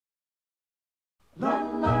She's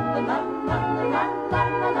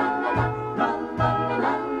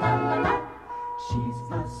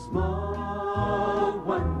a small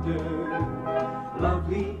wonder,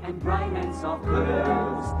 lovely and bright and soft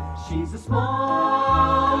curves. She's a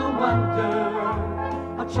small wonder,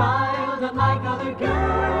 a child unlike other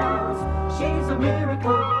girls. She's a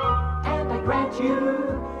miracle, and I grant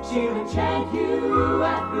you, she'll enchant you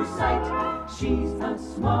at first sight. She's a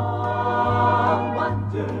small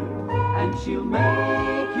wonder, and she'll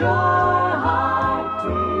make your heart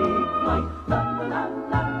take flight. La la la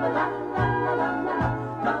la la la la la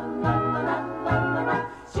la la la la.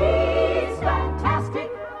 She's fantastic,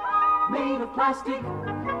 made of plastic,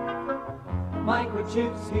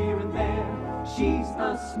 microchips here and there. She's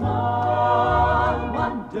a small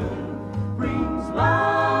wonder, brings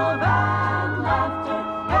love and laughter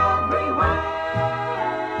everywhere.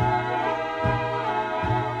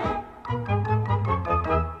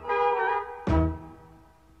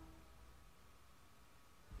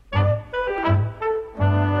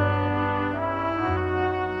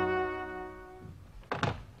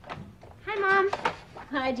 Hi, Mom.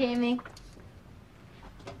 Hi, Jamie.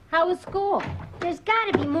 How was school? There's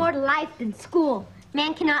got to be more to life than school.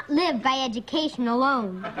 Man cannot live by education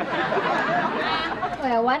alone.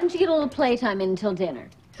 Well, why don't you get a little playtime in until dinner?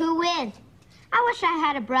 Who is? I wish I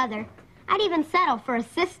had a brother. I'd even settle for a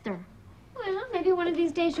sister. Well, maybe one of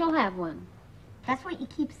these days you'll have one. That's what you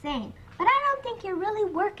keep saying. But I don't think you're really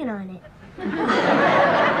working on it.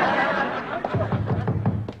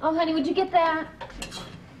 Oh, honey, would you get that?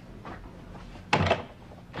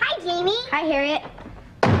 Hi, Jamie. Hi, Harriet.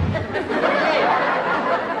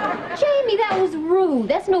 Jamie, that was rude.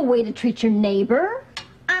 That's no way to treat your neighbor.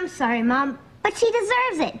 I'm sorry, Mom, but she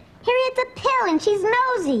deserves it. Harriet's a pill and she's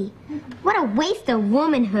nosy. What a waste of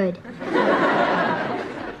womanhood.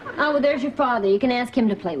 Oh, well, there's your father. You can ask him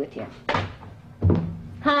to play with you.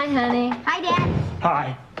 Hi, honey. Hi, Dad.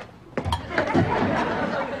 Hi.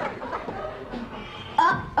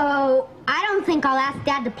 Uh-oh. I don't think I'll ask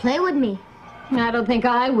Dad to play with me. I don't think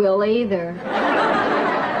I will either.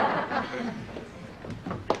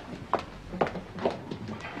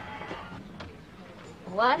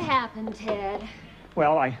 What happened, Ted?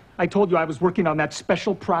 Well, I told you I was working on that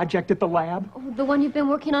special project at the lab. Oh, the one you've been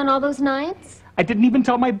working on all those nights? I didn't even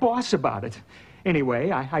tell my boss about it.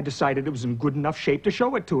 Anyway, I decided it was in good enough shape to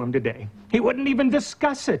show it to him today. He wouldn't even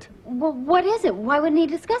discuss it. Well, what is it? Why wouldn't he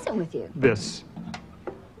discuss it with you? This.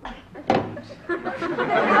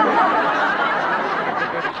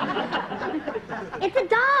 It's a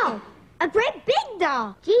doll. A great big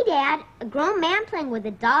doll. Gee, Dad, a grown man playing with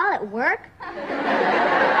a doll at work?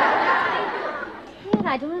 Ted,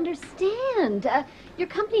 I don't understand. Your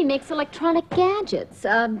company makes electronic gadgets.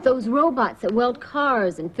 Those robots that weld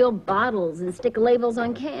cars and fill bottles and stick labels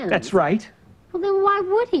on cans. That's right. Well, then why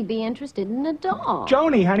would he be interested in a doll?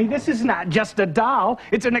 Joni, honey, this is not just a doll.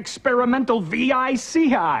 It's an experimental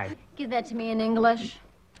VICI. Give that to me in English.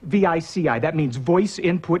 VICI, that means Voice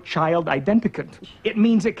Input Child Identicant. It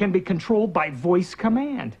means it can be controlled by voice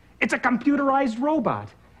command. It's a computerized robot.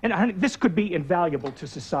 And honey, this could be invaluable to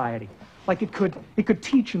society. Like it could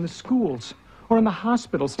teach in the schools or in the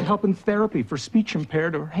hospitals to help in therapy for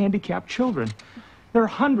speech-impaired or handicapped children. There are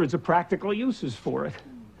hundreds of practical uses for it.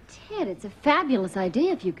 Ted, it's a fabulous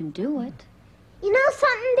idea if you can do it. You know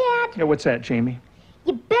something, Dad? Yeah, what's that, Jamie?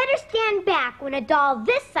 You better stand back when a doll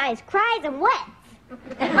this size cries and wets.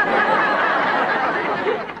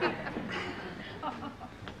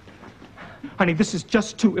 Honey, this is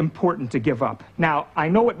just too important to give up. Now, I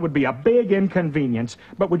know it would be a big inconvenience,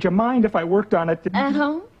 but would you mind if I worked on it? At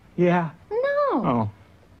home? Yeah. No. Oh.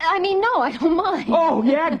 I mean, no, I don't mind. Oh,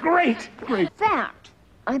 yeah, great, great. In fact,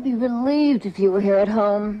 I'd be relieved if you were here at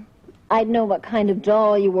home. I'd know what kind of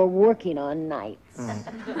doll you were working on nights.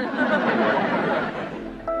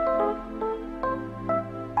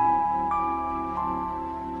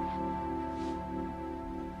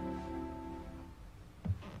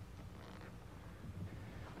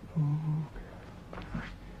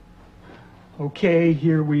 Okay,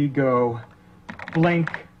 here we go.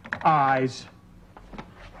 Blink eyes.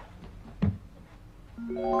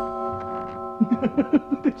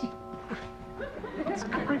 That's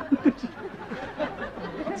great.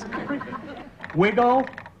 That's great. Wiggle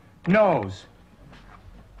nose.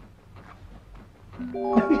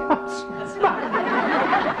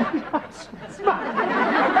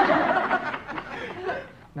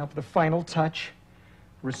 Now for the final touch.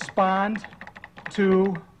 Respond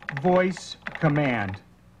to voice command.